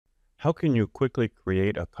How can you quickly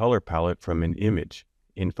create a color palette from an image?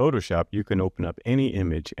 In Photoshop, you can open up any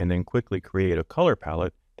image and then quickly create a color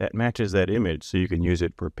palette that matches that image so you can use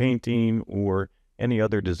it for painting or any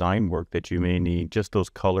other design work that you may need, just those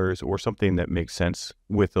colors or something that makes sense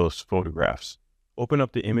with those photographs. Open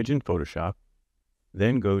up the image in Photoshop,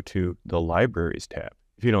 then go to the Libraries tab.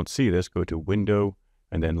 If you don't see this, go to Window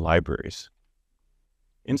and then Libraries.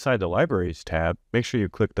 Inside the Libraries tab, make sure you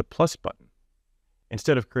click the plus button.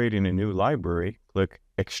 Instead of creating a new library, click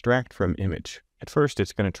Extract from Image. At first,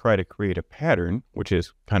 it's going to try to create a pattern, which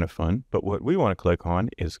is kind of fun, but what we want to click on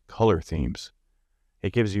is Color Themes.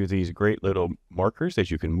 It gives you these great little markers that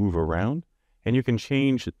you can move around, and you can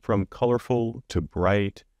change from colorful to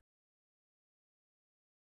bright,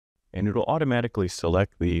 and it'll automatically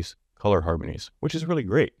select these color harmonies, which is really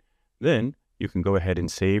great. Then you can go ahead and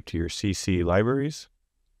save to your CC libraries.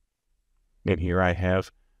 And here I have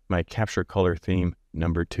my capture color theme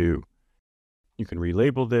number 2. You can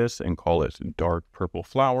relabel this and call it dark purple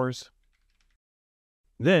flowers.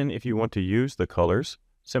 Then if you want to use the colors,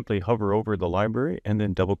 simply hover over the library and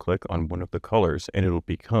then double click on one of the colors and it'll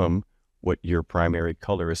become what your primary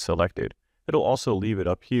color is selected. It'll also leave it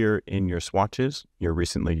up here in your swatches, your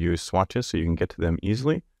recently used swatches, so you can get to them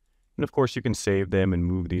easily. And of course you can save them and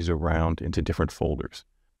move these around into different folders.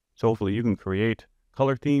 So hopefully you can create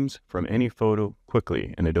color themes from any photo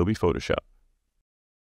quickly in Adobe Photoshop.